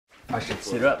I should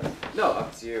sit up. No,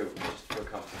 up to you. Just feel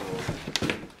comfortable.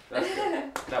 That's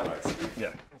good. That works.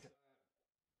 Yeah.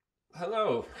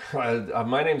 Hello,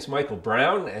 my name's Michael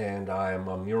Brown, and I'm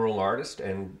a mural artist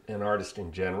and an artist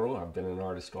in general. I've been an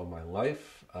artist all my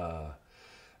life.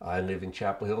 I live in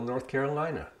Chapel Hill, North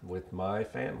Carolina with my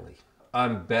family.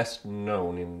 I'm best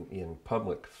known in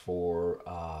public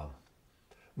for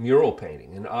mural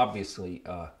painting, and obviously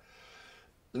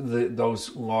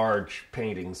those large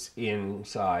paintings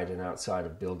inside and outside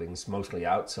of buildings, mostly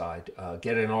outside,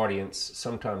 get an audience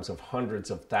sometimes of hundreds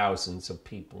of thousands of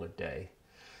people a day.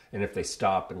 And if they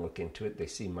stop and look into it, they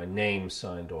see my name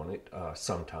signed on it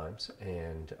sometimes.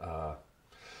 And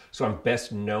so I'm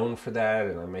best known for that,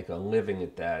 and I make a living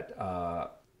at that.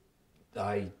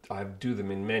 I do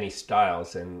them in many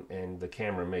styles, and the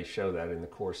camera may show that in the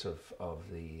course of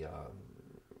the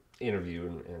interview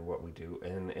and what we do.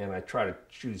 And I try to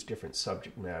choose different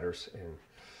subject matters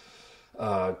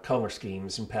and color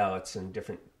schemes and palettes and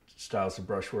different styles of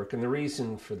brushwork. And the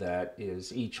reason for that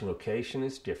is each location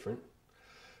is different.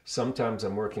 Sometimes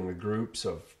I'm working with groups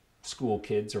of school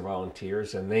kids or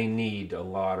volunteers, and they need a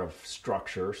lot of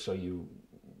structure, so you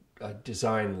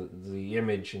design the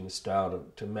image and the style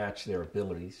to match their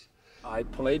abilities. I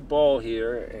played ball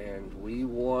here, and we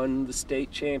won the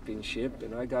state championship,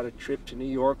 and I got a trip to New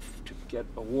York to get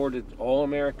awarded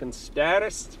All-American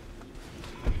status.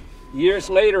 Years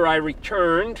later, I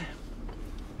returned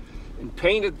and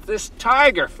painted this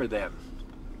tiger for them.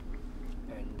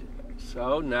 And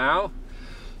so now,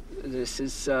 this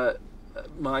is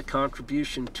my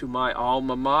contribution to my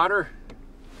alma mater.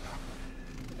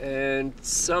 And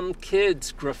some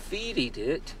kids graffitied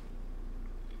it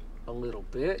a little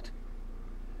bit,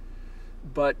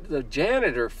 but the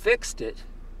janitor fixed it,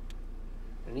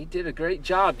 and he did a great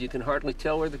job. You can hardly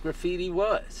tell where the graffiti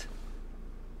was.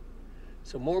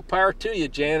 So more power to you,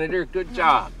 janitor. Good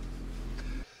job.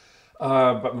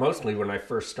 But mostly when I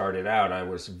first started out, I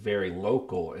was very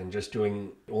local and just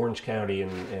doing Orange County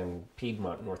and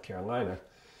Piedmont, North Carolina,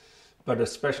 but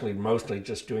especially mostly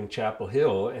just doing Chapel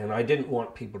Hill. And I didn't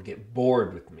want people to get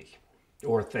bored with me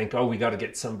or think, oh, we got to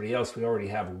get somebody else. We already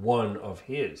have one of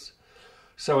his.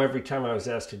 So every time I was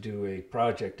asked to do a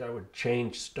project, I would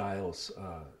change styles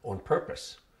on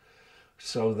purpose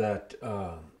so that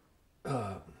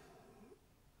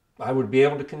I would be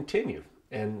able to continue.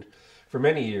 And for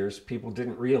many years, people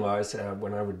didn't realize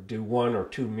when I would do 1 or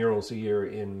 2 murals a year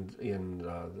in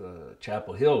the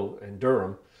Chapel Hill in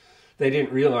Durham, they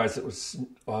didn't realize it was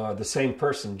the same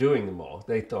person doing them all.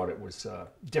 They thought it was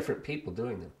different people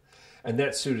doing them. And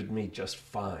that suited me just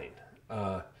fine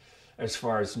as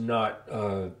far as not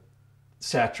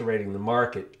saturating the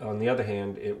market. On the other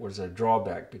hand, it was a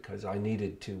drawback because I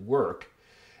needed to work.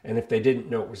 And if they didn't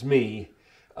know it was me,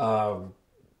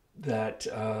 that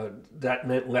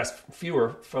meant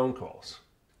fewer phone calls.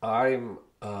 I'm,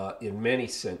 in many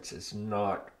senses,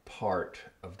 not part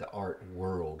of the art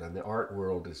world, and the art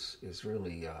world is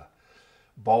really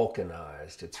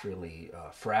balkanized. It's really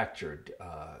fractured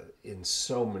in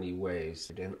so many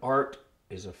ways. And art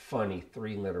is a funny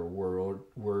 3-letter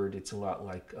word. It's a lot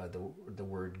like the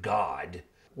word God.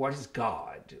 What is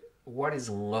God? What is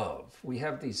love? We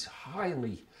have these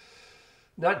highly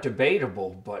not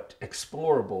debatable, but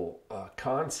explorable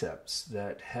concepts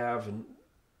that have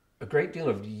a great deal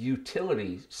of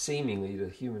utility, seemingly, to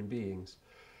human beings,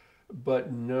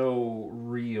 but no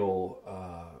real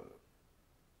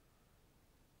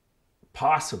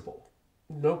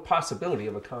possibility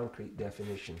of a concrete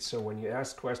definition. So when you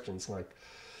ask questions like,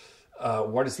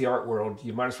 what is the art world,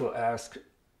 you might as well ask,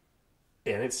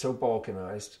 and it's so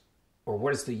balkanized, or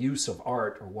what is the use of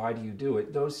art, or why do you do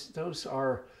it? Those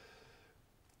are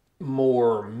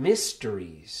more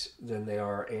mysteries than they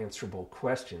are answerable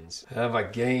questions. Have I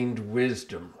gained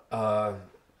wisdom?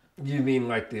 You mean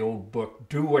like the old book,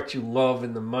 do what you love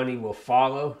and the money will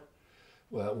follow?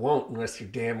 Well, it won't unless you're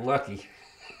damn lucky.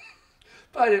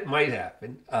 But it might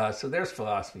happen. So there's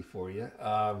philosophy for you.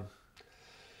 I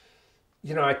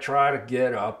try to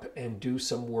get up and do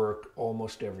some work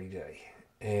almost every day.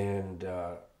 And,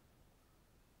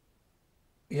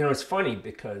 it's funny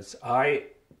because I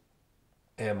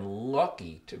am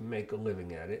lucky to make a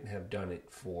living at it and have done it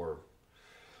for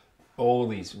all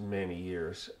these many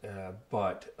years.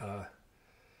 But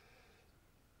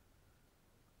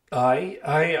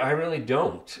I really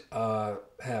don't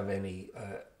have any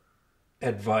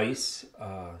advice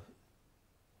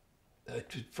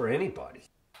for anybody.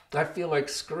 I feel like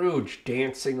Scrooge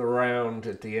dancing around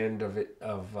at the end of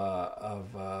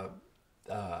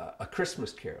A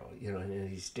Christmas Carol, and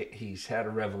he's had a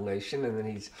revelation, and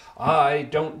then I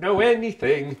don't know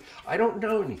anything. I don't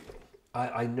know anything.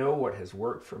 I know what has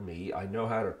worked for me. I know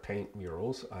how to paint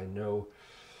murals. I know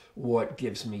what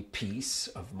gives me peace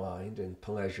of mind and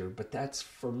pleasure, but that's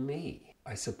for me.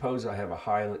 I suppose I have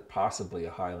possibly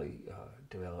a highly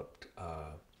developed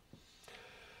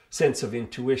sense of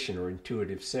intuition or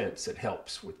intuitive sense that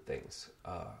helps with things.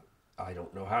 I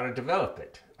don't know how to develop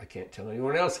it. I can't tell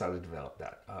anyone else how to develop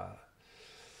that.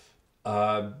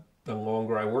 The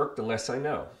longer I work, the less I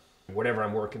know. Whatever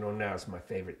I'm working on now is my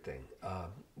favorite thing,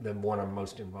 the one I'm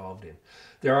most involved in.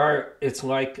 It's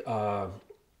like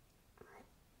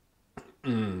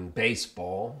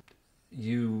baseball.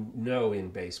 You know, in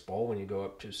baseball, when you go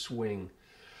up to swing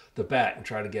the bat and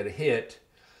try to get a hit,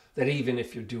 that even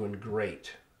if you're doing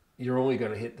great, you're only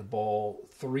going to hit the ball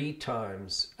 3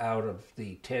 times out of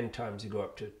the 10 times you go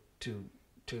up to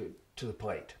the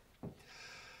plate.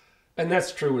 And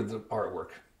that's true with the artwork.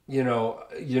 You know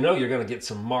you're going to get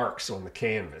some marks on the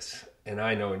canvas, and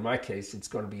I know in my case it's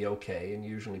going to be okay and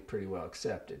usually pretty well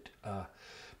accepted.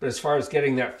 But as far as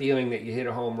getting that feeling that you hit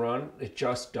a home run, it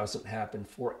just doesn't happen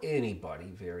for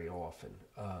anybody very often.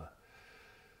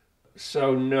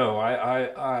 So no,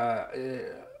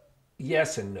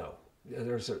 yes and no.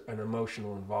 There's an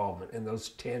emotional involvement, and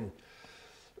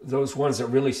those ones that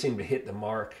really seem to hit the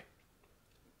mark,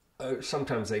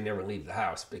 sometimes they never leave the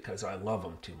house because I love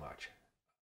them too much.